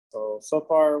So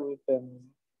far we've been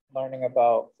learning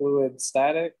about fluid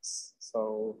statics.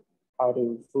 So how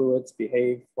do fluids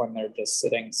behave when they're just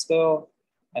sitting still?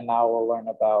 And now we'll learn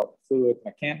about fluid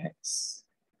mechanics.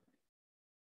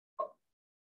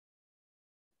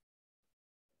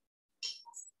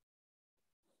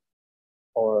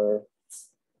 Or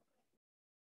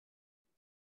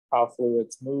how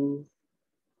fluids move.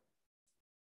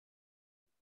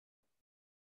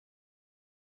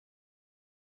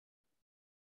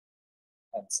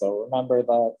 And so remember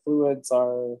that fluids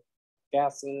are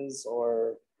gases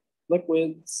or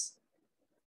liquids.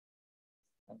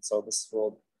 And so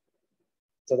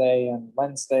today and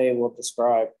Wednesday, we'll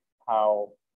describe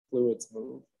how fluids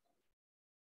move.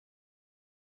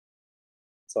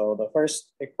 So the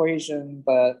first equation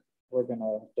that we're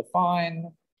gonna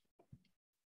define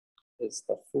is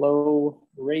the flow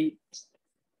rate.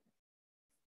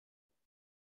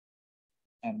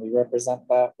 And we represent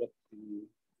that with the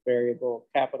variable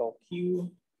capital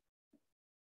Q.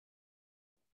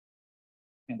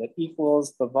 And it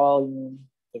equals the volume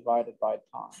divided by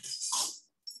time.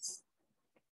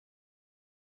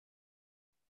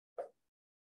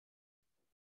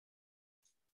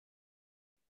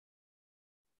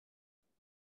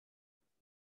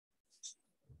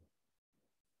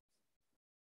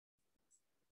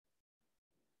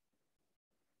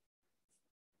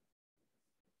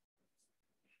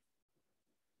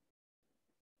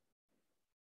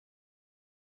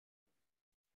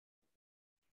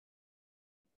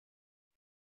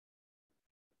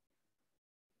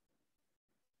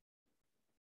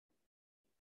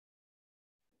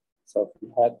 So if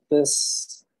you had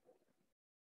this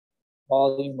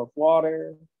volume of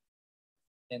water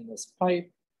in this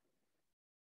pipe,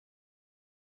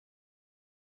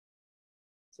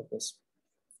 so this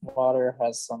water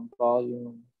has some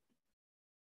volume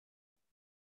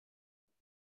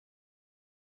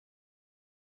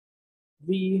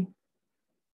V.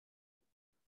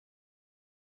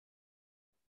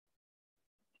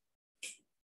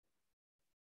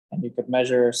 And you could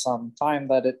measure some time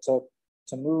that it took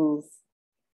to move,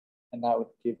 and that would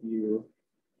give you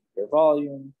your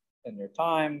volume and your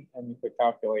time, and you could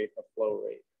calculate the flow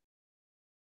rate.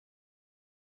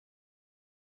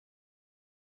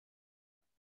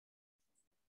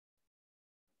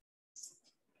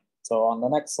 So on the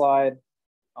next slide,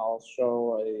 I'll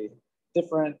show a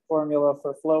different formula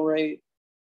for flow rate.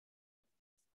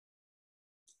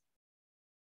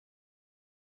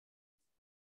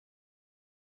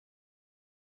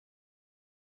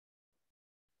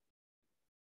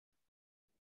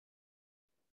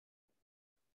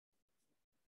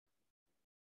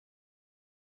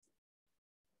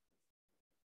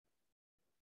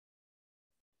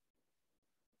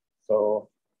 So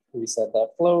we said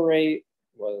that flow rate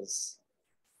was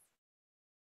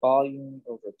volume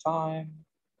over time.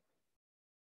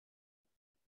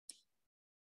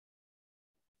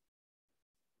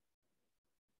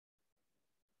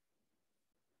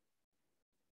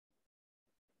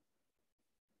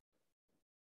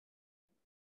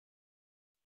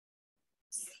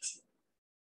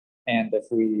 And if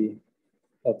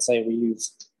let's say we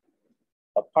used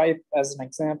a pipe as an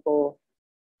example,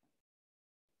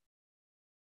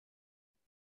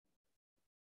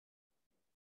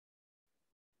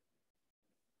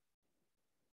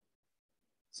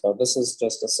 so this is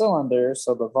just a cylinder,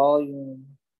 so the volume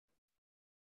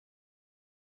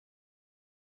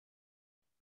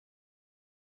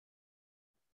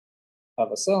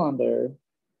of a cylinder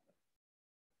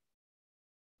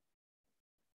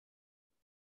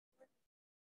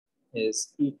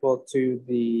is equal to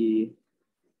the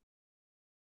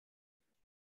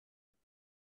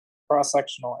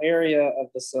cross-sectional area of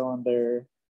the cylinder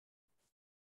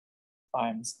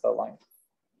times the length.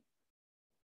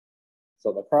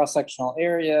 So the cross-sectional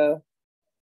area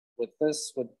with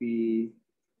this would be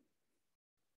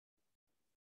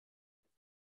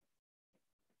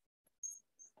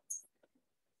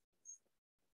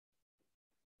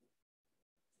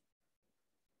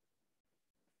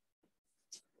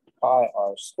pi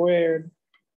r squared.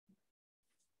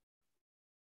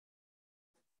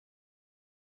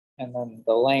 And then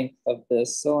the length of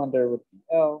this cylinder would be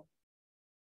L.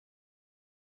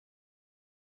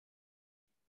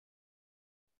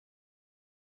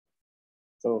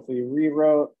 So if we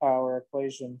rewrote our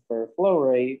equation for flow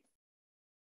rate,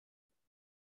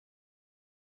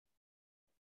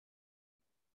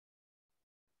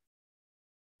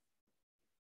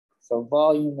 so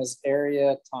volume is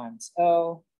area times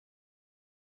L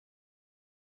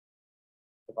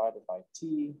divided by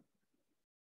T.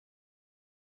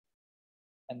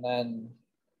 And then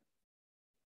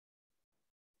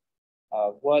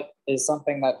What is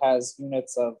something that has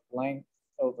units of length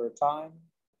over time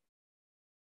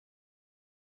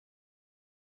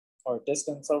or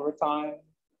distance over time?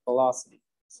 Velocity.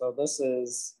 So this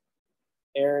is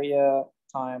area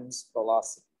times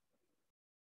velocity.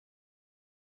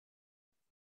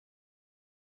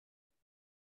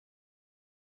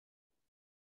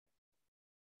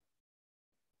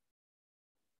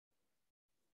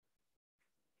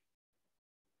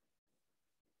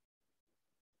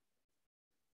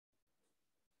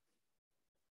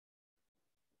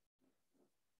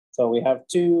 So we have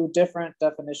two different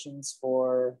definitions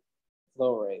for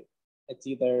flow rate. It's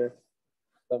either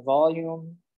the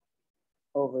volume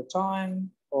over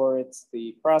time, or it's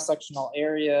the cross-sectional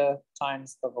area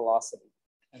times the velocity.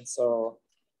 And so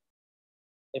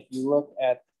if you look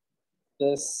at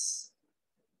this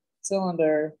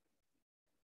cylinder,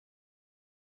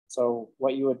 so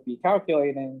what you would be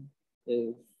calculating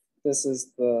is this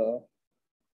is the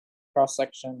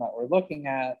cross-section that we're looking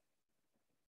at,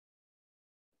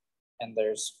 and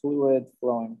there's fluid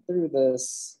flowing through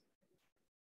this,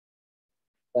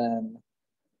 then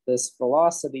this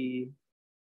velocity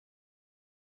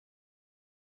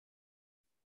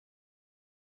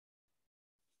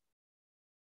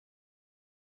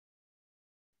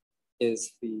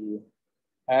is the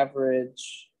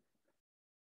average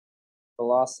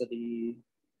velocity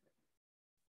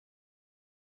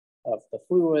of the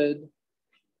fluid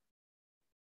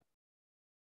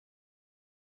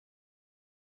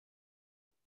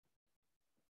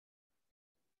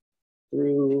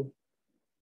through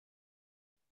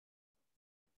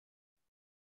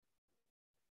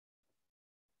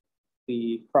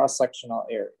the cross-sectional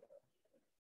area.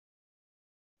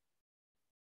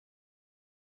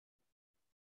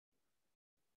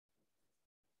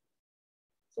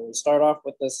 So we start off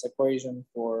with this equation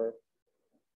for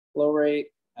flow rate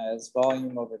as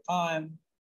volume over time.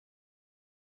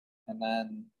 And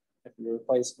then if you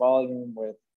replace volume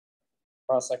with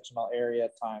cross-sectional area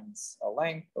times a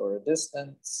length or a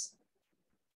distance,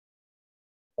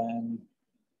 then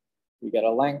we get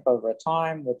a length over a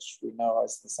time, which we know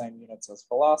has the same units as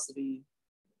velocity.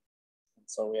 And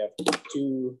so we have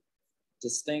two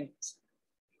distinct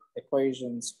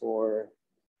equations for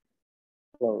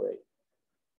flow rate.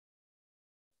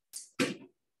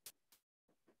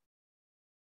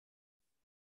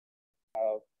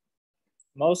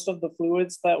 Most of the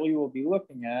fluids that we will be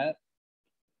looking at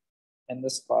in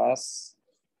this class,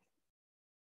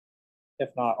 if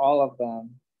not all of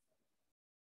them,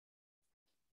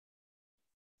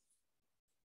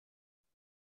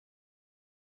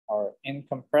 are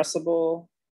incompressible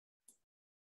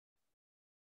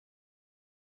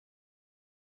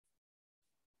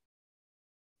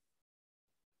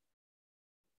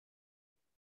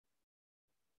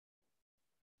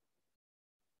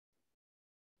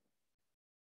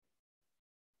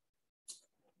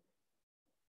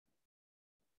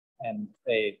and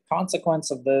a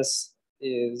consequence of this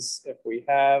is if we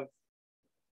have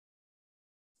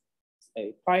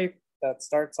a pipe that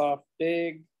starts off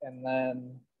big and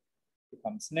then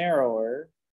becomes narrower,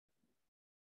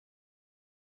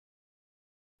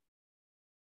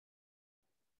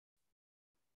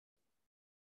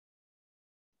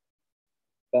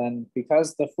 then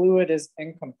because the fluid is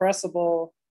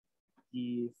incompressible,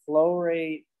 the flow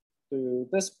rate through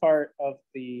this part of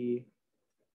the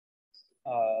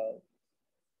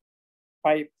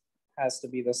pipe has to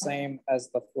be the same as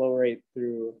the flow rate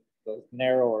through the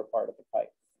narrower part of the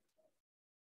pipe.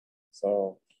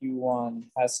 So Q1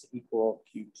 has to equal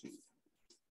Q2.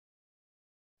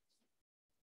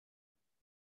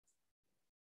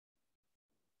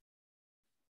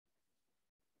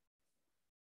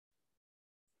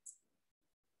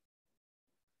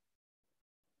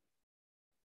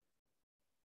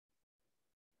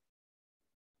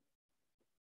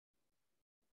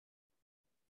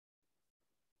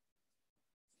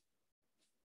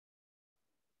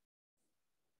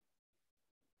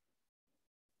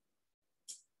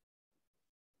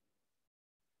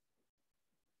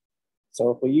 So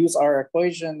if we use our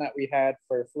equation that we had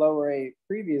for flow rate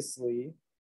previously,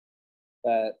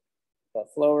 that the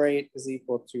flow rate is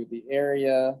equal to the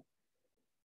area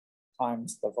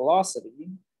times the velocity,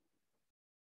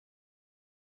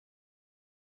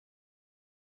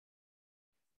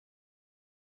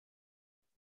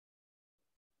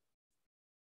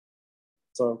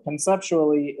 so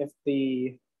conceptually, if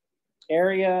the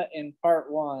area in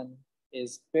part 1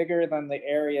 is bigger than the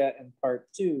area in part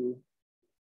 2,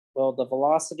 will the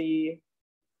velocity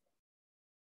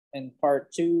in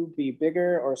part 2 be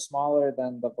bigger or smaller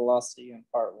than the velocity in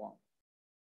part 1?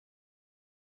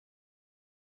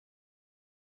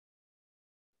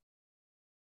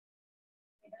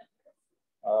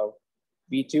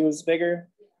 V2 is bigger?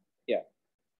 Yeah.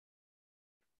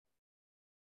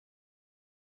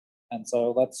 And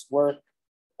so let's work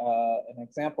an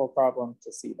example problem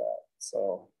to see that.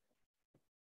 So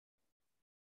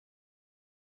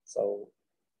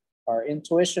our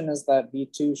intuition is that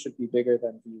V2 should be bigger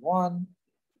than V1.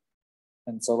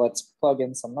 And so let's plug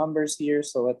in some numbers here.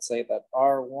 So let's say that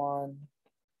R1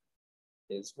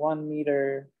 is 1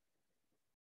 meter,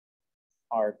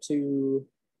 R2,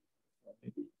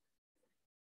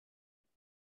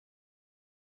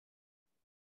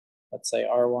 let's say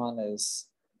R1 is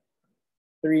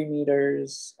 3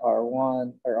 meters,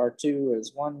 R1 or R2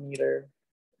 is 1 meter.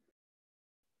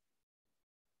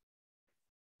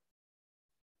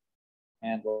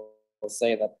 And we'll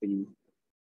say that the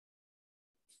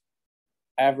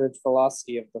average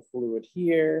velocity of the fluid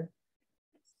here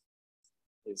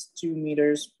is 2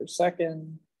 meters per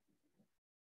second.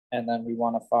 And then we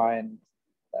want to find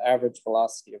the average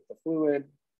velocity of the fluid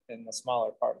in the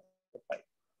smaller part of the pipe.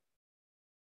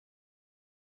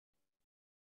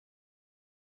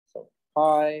 So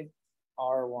pi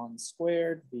R1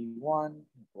 squared V1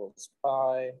 equals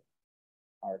pi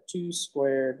R2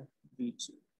 squared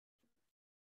V2.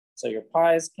 So your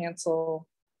pi's cancel.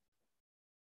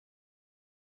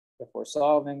 If we're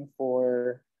solving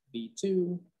for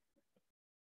V2,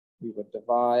 we would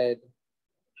divide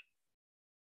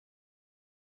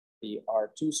the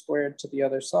R2 squared to the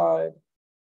other side.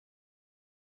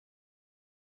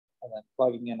 And then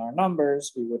plugging in our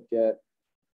numbers, we would get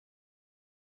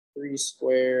 3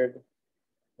 squared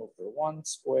over 1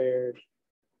 squared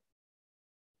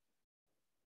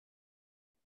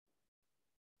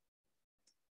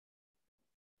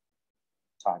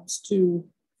times 2.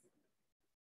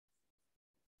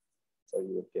 So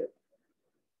you would get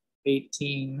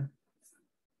 18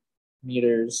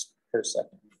 meters per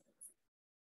second.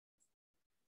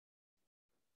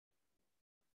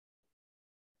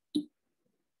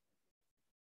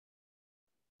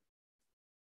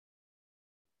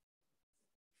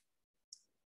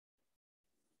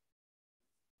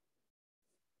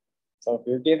 So if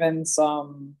you're given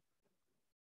some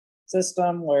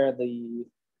system where the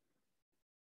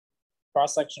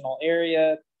cross-sectional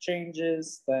area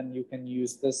changes, then you can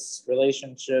use this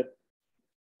relationship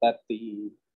that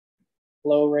the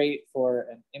flow rate for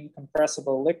an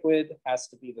incompressible liquid has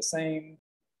to be the same.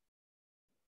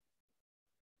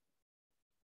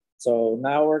 So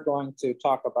now we're going to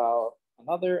talk about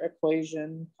another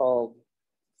equation called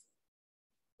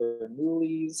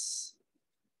Bernoulli's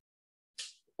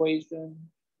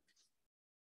equation.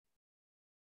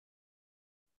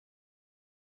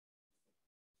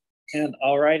 And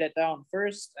I'll write it down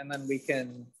first, and then we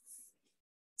can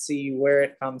see where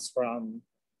it comes from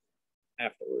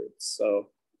afterwards. So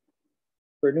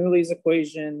Bernoulli's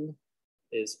equation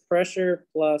is pressure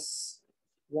plus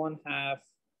 1/2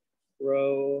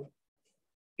 rho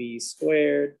B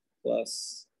squared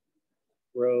plus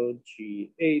rho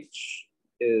GH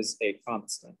is a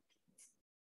constant.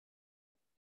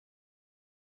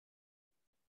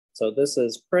 So this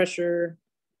is pressure.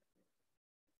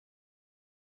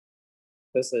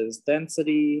 This is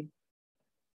density.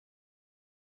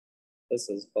 This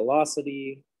is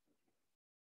velocity.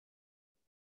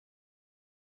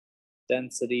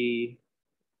 Density.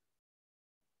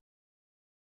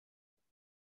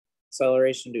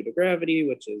 Acceleration due to gravity,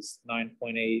 which is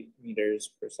 9.8 meters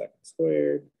per second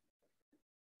squared.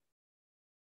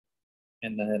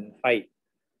 And then height.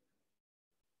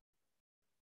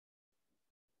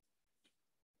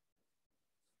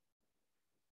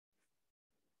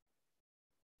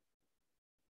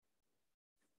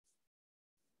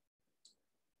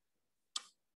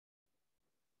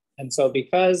 And so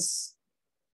because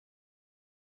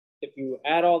if you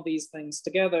add all these things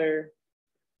together,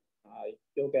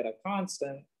 you'll get a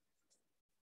constant,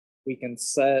 we can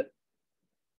set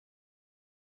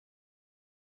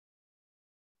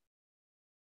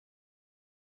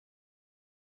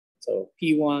so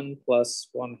P1 plus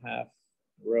 1/2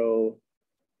 rho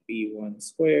B1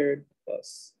 squared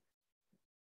plus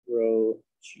rho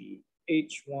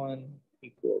GH1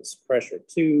 equals pressure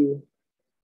 2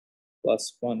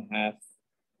 plus 1/2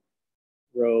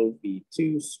 rho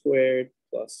V2 squared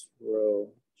plus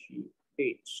rho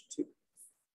GH2.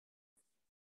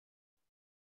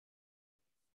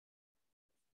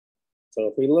 So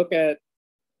if we look at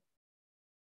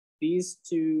these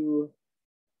two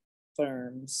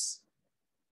terms,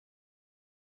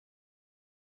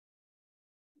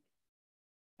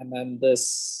 and then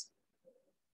this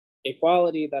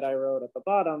equality that I wrote at the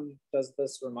bottom, does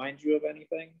this remind you of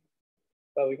anything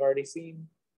that we've already seen?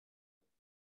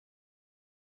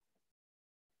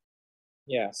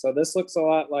 Yeah, so this looks a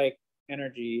lot like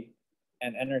energy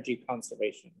and energy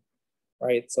conservation,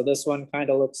 right? So this one kind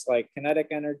of looks like kinetic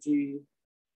energy.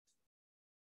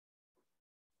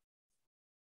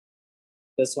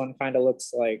 This one kind of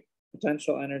looks like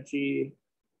potential energy.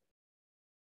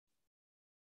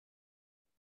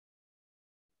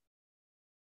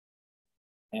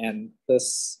 And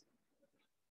this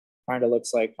kind of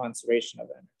looks like conservation of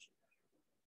energy.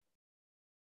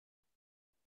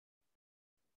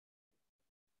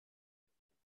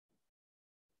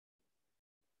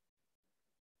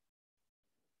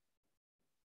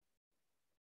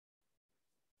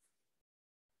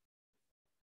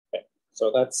 Okay,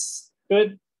 so that's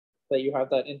good that you have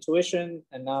that intuition.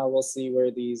 And now we'll see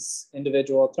where these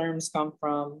individual terms come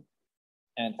from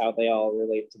and how they all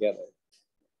relate together.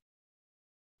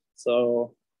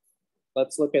 So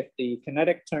let's look at the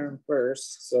kinetic term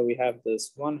first. So we have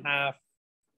this 1/2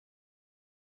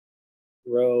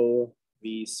 rho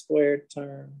v squared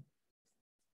term.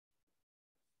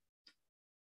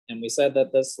 And we said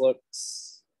that this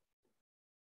looks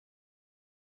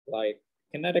like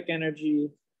kinetic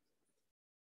energy.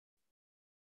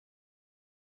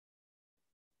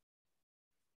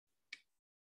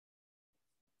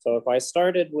 So if I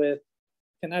started with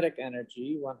kinetic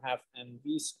energy, 1/2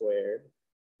 mv squared,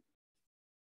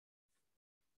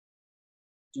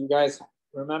 do you guys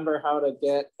remember how to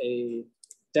get a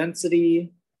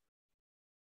density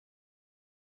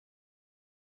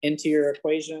into your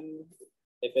equation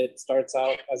if it starts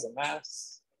out as a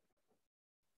mass?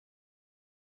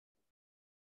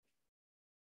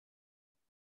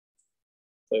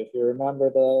 So if you remember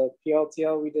the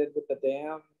PLTL we did with the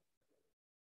dam,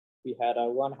 we had a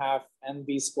 1/2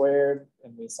 mv squared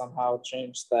and we somehow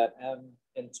changed that m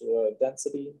into a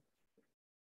density.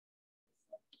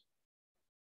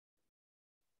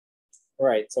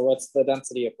 Right, so what's the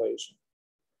density equation?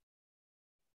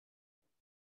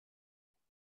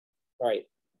 Right.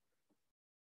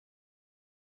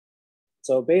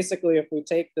 So basically, if we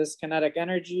take this kinetic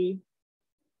energy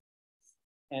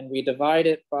and we divide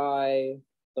it by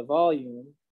the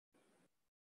volume,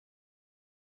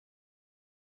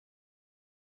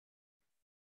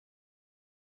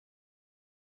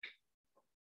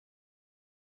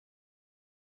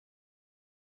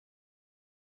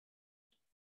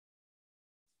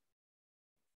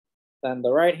 then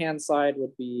the right-hand side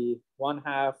would be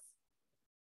 1/2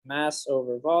 mass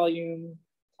over volume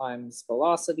times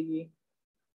velocity.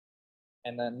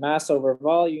 And then mass over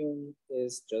volume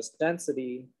is just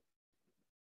density.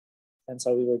 And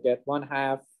so we would get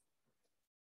 1/2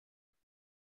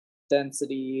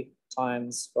 density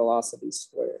times velocity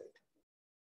squared.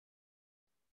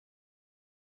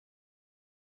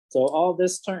 So all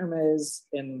this term is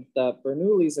in the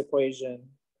Bernoulli's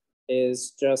equation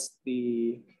is just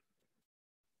the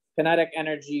kinetic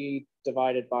energy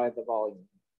divided by the volume.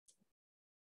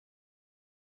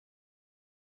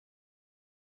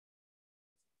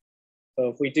 So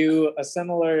if we do a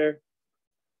similar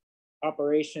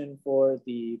operation for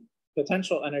the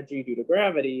potential energy due to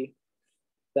gravity,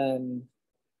 then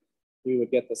we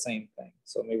would get the same thing.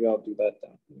 So maybe I'll do that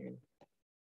down here.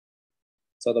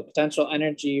 So the potential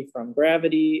energy from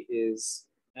gravity is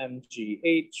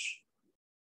mgh.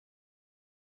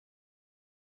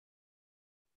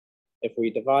 If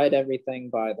we divide everything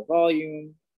by the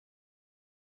volume,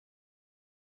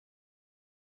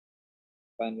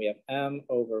 then we have m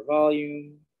over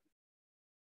volume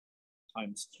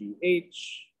times gh,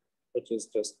 which is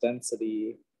just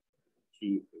density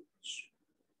gh.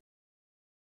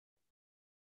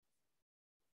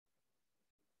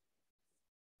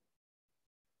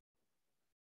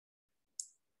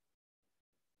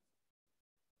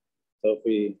 So if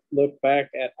we look back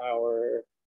at our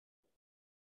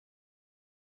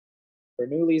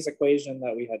Bernoulli's equation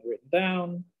that we had written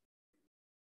down,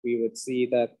 we would see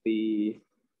that the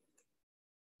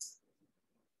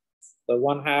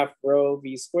 1/2 rho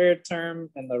v squared term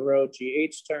and the rho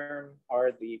gh term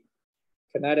are the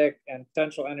kinetic and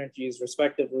potential energies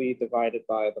respectively divided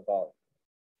by the volume.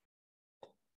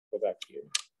 Go back here.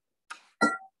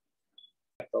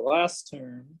 The last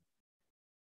term,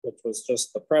 which was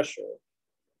just the pressure.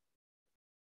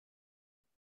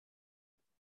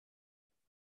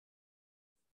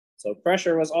 So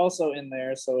pressure was also in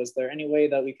there. So is there any way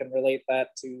that we can relate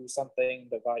that to something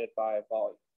divided by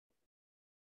volume?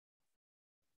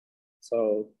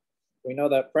 So we know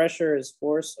that pressure is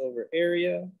force over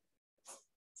area.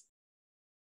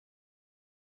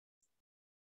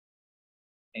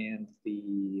 And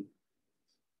the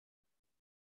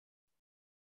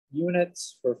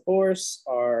units for force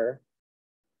are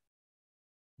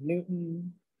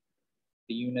Newton.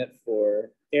 the unit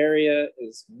for area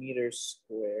is meters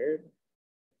squared.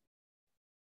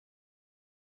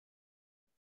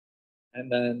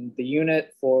 And then the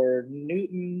unit for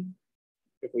Newton,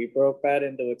 if we broke that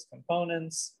into its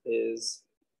components, is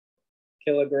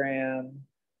kilogram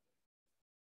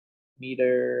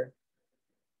meter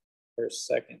per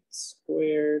second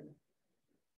squared.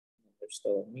 There's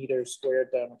still a meter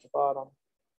squared down at the bottom.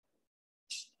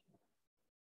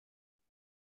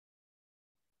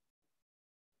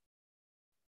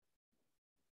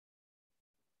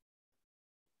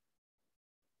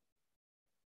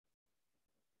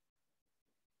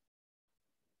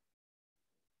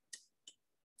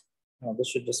 No, this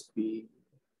should just be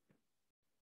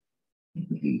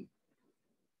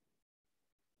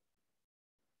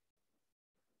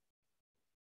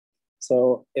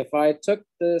so if I took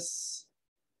this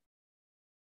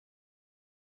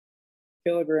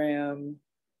kilogram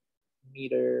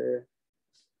meter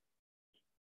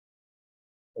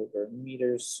over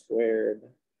meter squared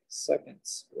second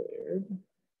squared,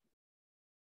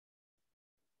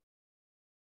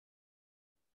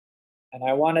 and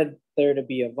I wanted there to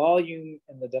be a volume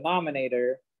in the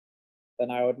denominator, then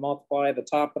I would multiply the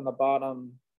top and the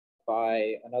bottom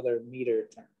by another meter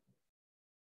term.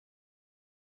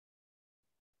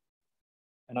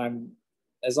 And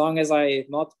as long as I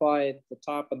multiply the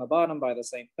top and the bottom by the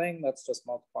same thing, that's just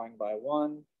multiplying by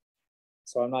 1.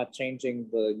 So I'm not changing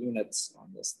the units on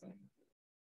this thing.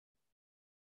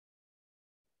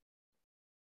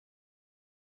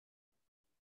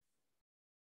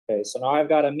 Okay, so now I've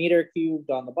got a meter cubed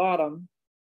on the bottom.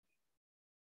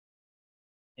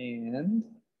 And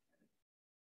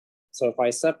so if I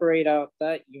separate out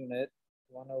that unit,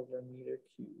 1 over meter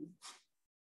cubed,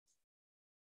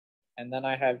 and then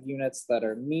I have units that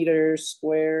are meter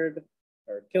squared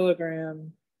or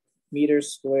kilogram, meter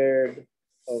squared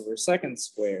over second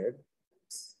squared.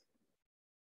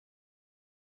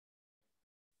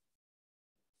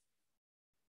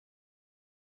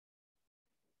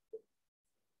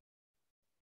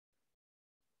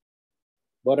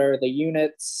 What are the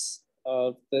units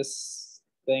of this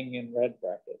thing in red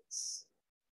brackets?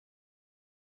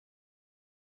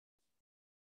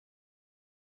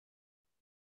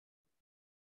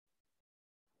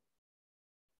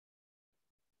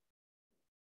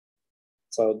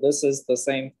 So this is the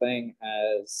same thing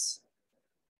as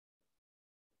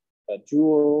a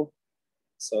joule.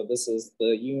 So this is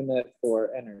the unit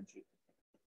for energy.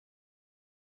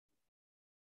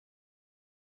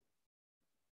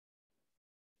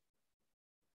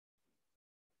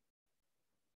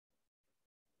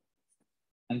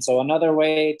 And so another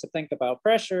way to think about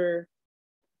pressure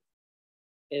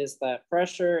is that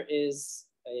pressure is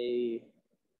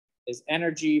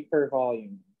energy per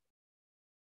volume.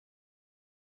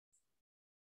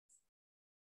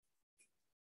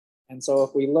 And so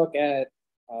if we look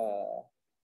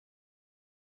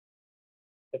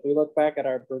back at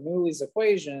our Bernoulli's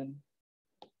equation,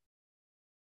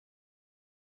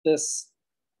 this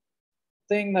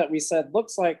thing that we said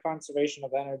looks like conservation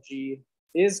of energy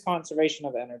is conservation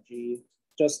of energy,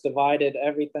 just divided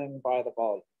everything by the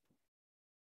volume.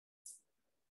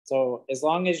 So as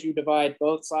long as you divide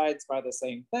both sides by the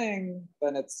same thing,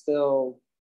 then it's still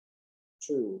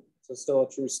true. So still a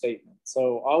true statement.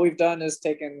 So all we've done is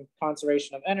taken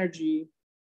conservation of energy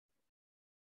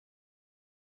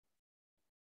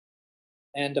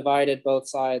and divided both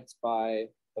sides by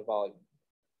the volume.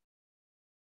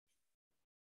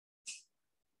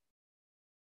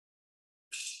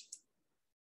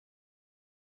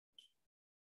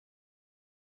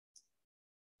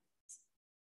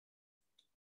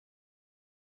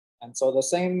 And so the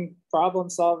same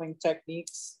problem-solving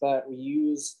techniques that we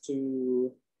use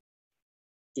to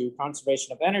do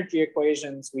conservation of energy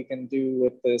equations, we can do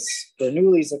with this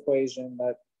Bernoulli's equation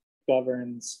that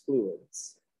governs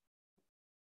fluids.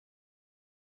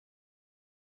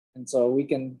 And so we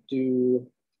can do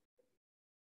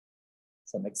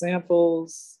some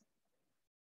examples.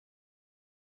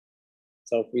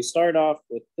 So if we start off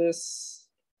with this,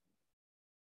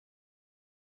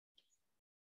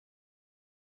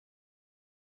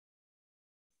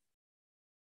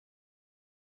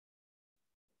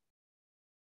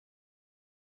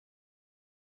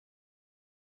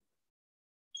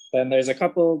 then there's a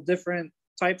couple different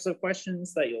types of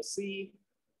questions that you'll see.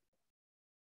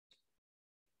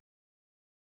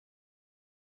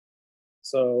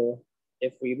 So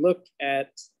if we look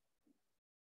at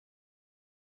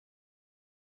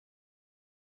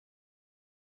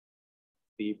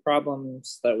the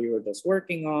problems that we were just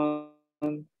working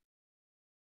on,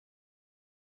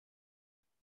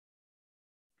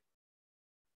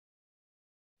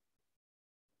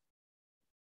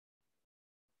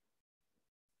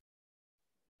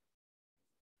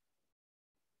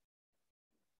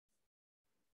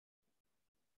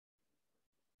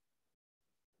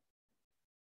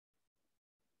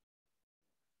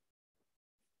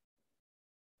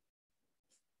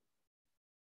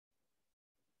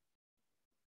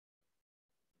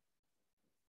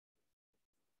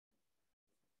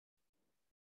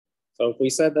 So if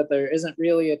we said that there isn't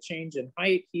really a change in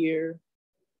height here,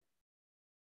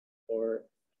 or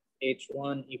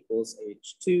H1 equals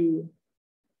H2,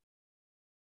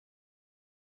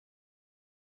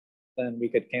 then we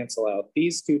could cancel out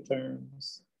these two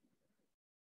terms.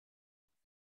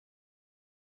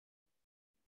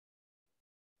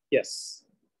 Yes.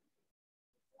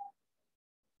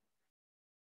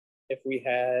 If we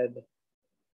had,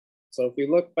 so if we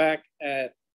look back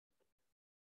at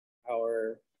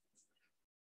our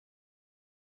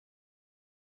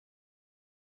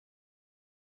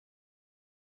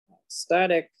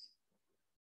static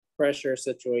pressure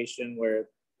situation where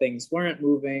things weren't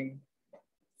moving,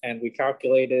 and we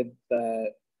calculated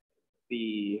that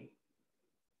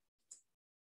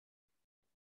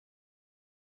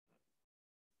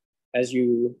as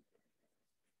you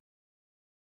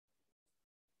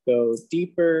go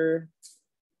deeper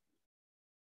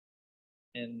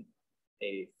in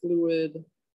a fluid,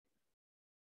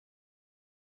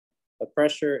 the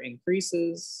pressure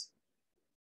increases.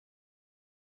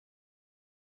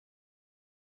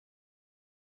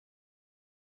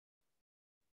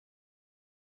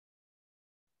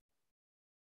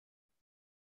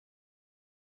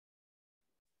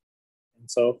 And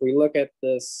so if we look at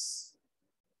this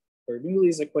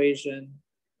Bernoulli's equation,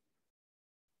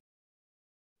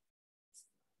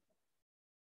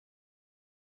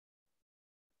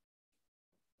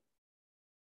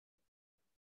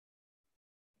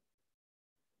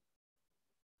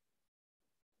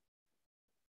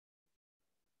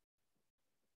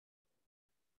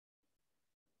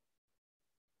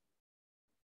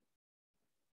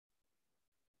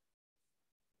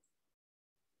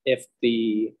 if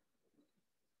the,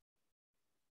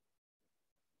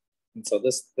 and so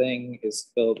this thing is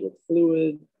filled with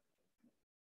fluid,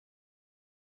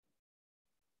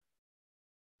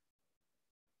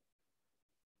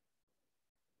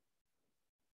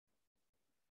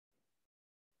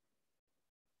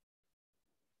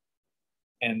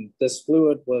 and this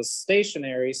fluid was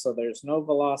stationary, so there's no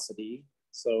velocity.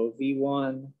 So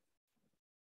V1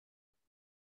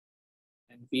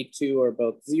 and V2 are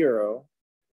both 0.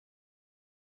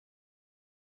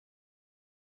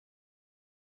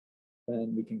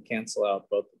 Then we can cancel out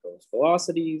both of those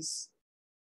velocities.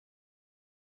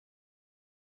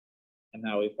 And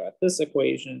now we've got this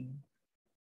equation.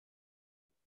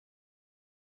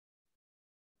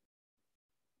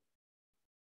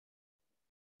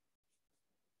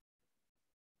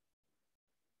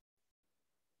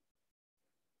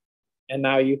 And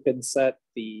now you can set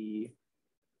the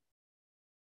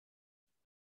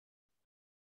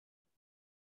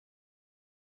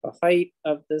height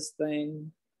of this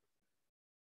thing.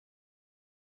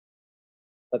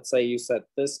 Let's say you set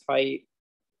this height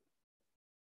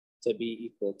to be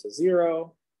equal to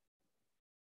 0.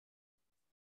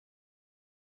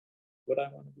 What I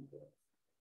want to do there?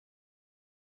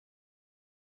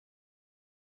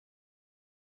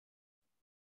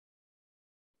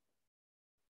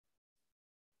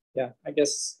 Yeah, I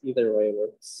guess either way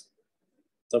works.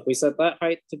 So if we set that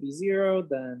height to be 0,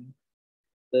 then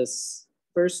this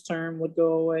first term would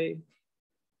go away.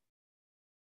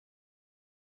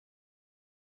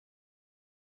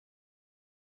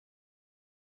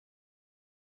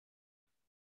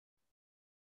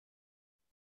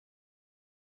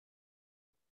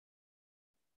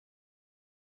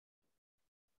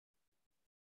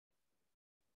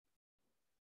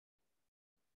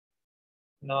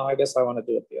 No, I guess I want to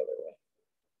do it the other way.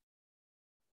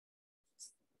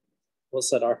 We'll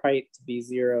set our height to be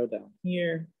 0 down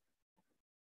here.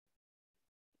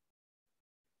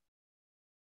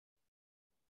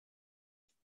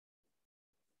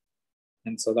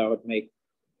 And so that would make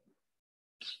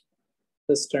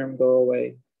this term go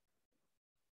away.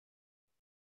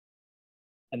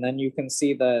 And then you can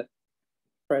see that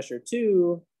pressure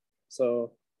 2,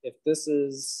 so if this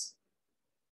is,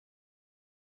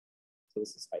 so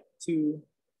this is height 2,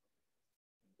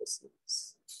 this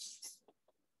is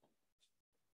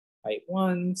height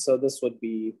 1, so this would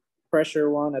be pressure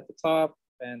 1 at the top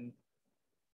and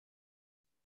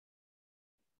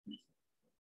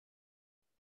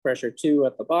pressure 2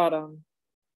 at the bottom.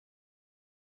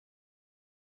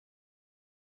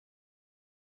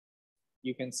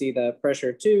 You can see that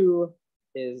pressure 2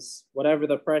 is whatever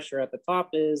the pressure at the top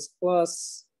is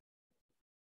plus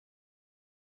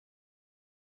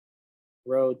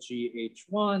rho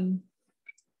GH1.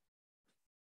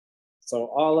 So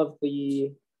all of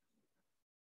the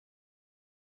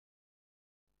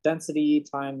density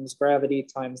times gravity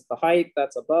times the height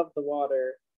that's above the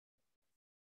water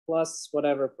plus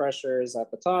whatever pressure is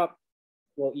at the top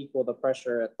will equal the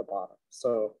pressure at the bottom.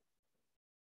 So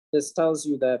this tells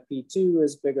you that P2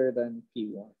 is bigger than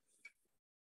P1.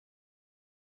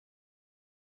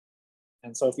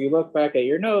 And so if you look back at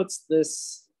your notes,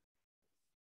 this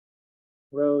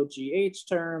rho GH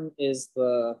term is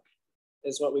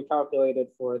what we calculated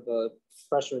for the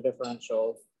pressure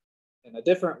differential in a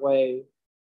different way.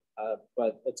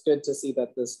 But it's good to see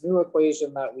that this new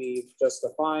equation that we just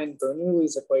defined,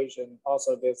 Bernoulli's equation,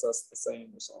 also gives us the same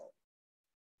result.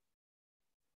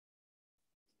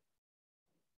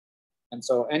 And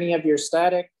so any of your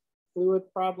static fluid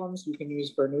problems, you can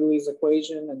use Bernoulli's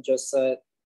equation and just set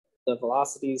the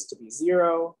velocities to be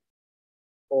 0,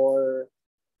 or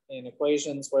in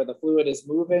equations where the fluid is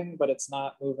moving, but it's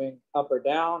not moving up or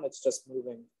down, it's just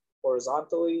moving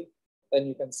horizontally, then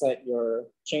you can set your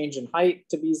change in height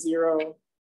to be 0.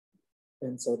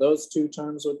 And so those two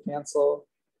terms would cancel.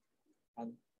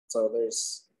 And so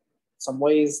there's some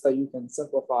ways that you can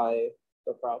simplify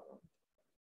the problem.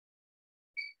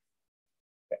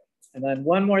 Okay. And then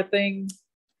one more thing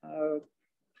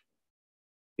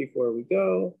before we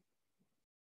go.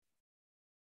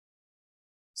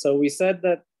 So we said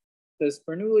that this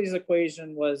Bernoulli's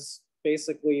equation was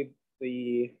basically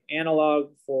the analog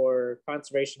for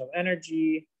conservation of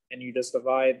energy, and you just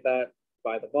divide that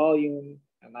by the volume,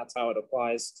 and that's how it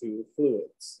applies to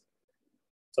fluids.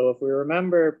 So if we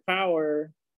remember,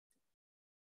 power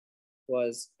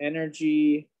was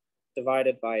energy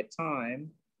divided by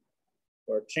time,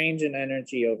 or change in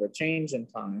energy over change in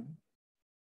time.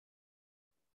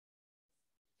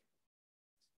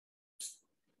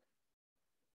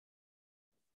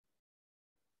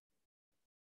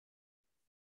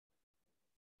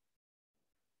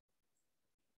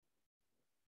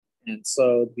 And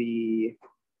so the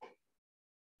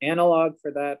analog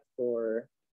for that for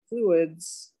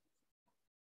fluids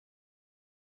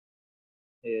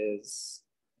is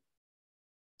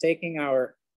taking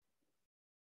our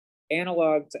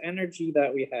analog to energy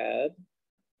that we had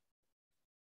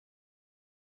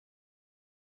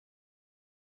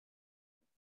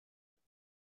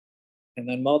and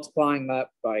then multiplying that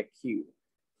by Q.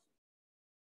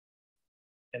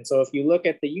 And so if you look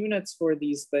at the units for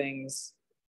these things,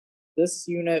 this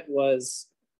unit was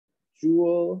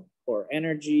joule or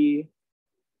energy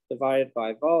divided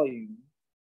by volume.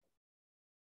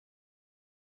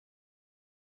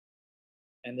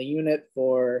 And the unit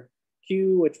for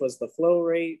Q, which was the flow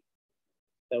rate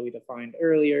that we defined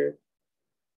earlier,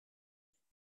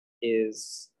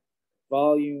 is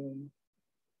volume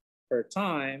per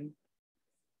time.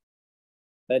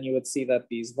 Then you would see that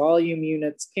these volume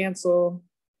units cancel,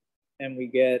 and we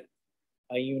get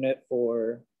a unit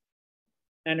for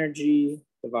energy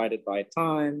divided by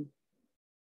time,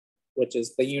 which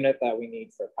is the unit that we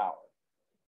need for power.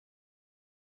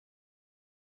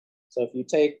 So if you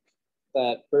take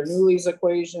that Bernoulli's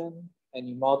equation and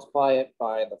you multiply it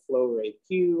by the flow rate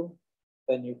Q,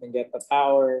 then you can get the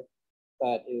power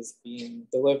that is being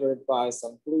delivered by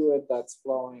some fluid that's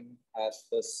flowing at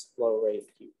this flow rate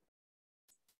Q.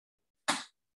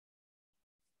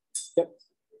 Yep.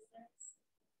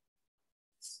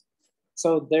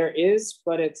 So there is,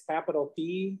 but it's capital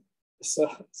P.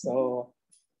 So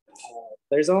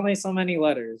there's only so many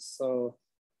letters. So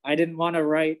I didn't want to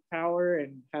write power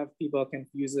and have people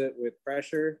confuse it with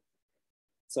pressure.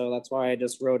 So that's why I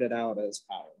just wrote it out as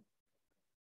power.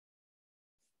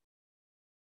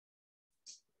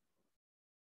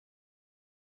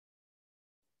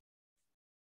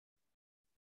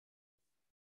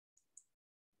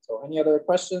 So any other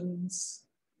questions?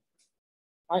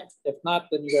 All right, if not,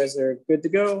 then you guys are good to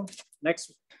go.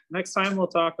 Next time we'll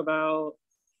talk about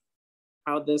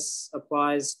how this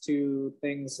applies to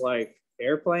things like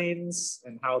airplanes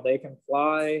and how they can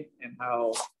fly and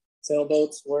how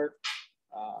sailboats work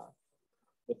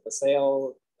with the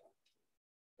sail.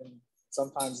 And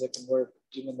sometimes it can work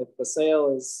even if the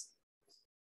sail is,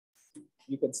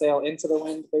 you can sail into the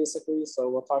wind basically. So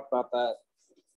we'll talk about that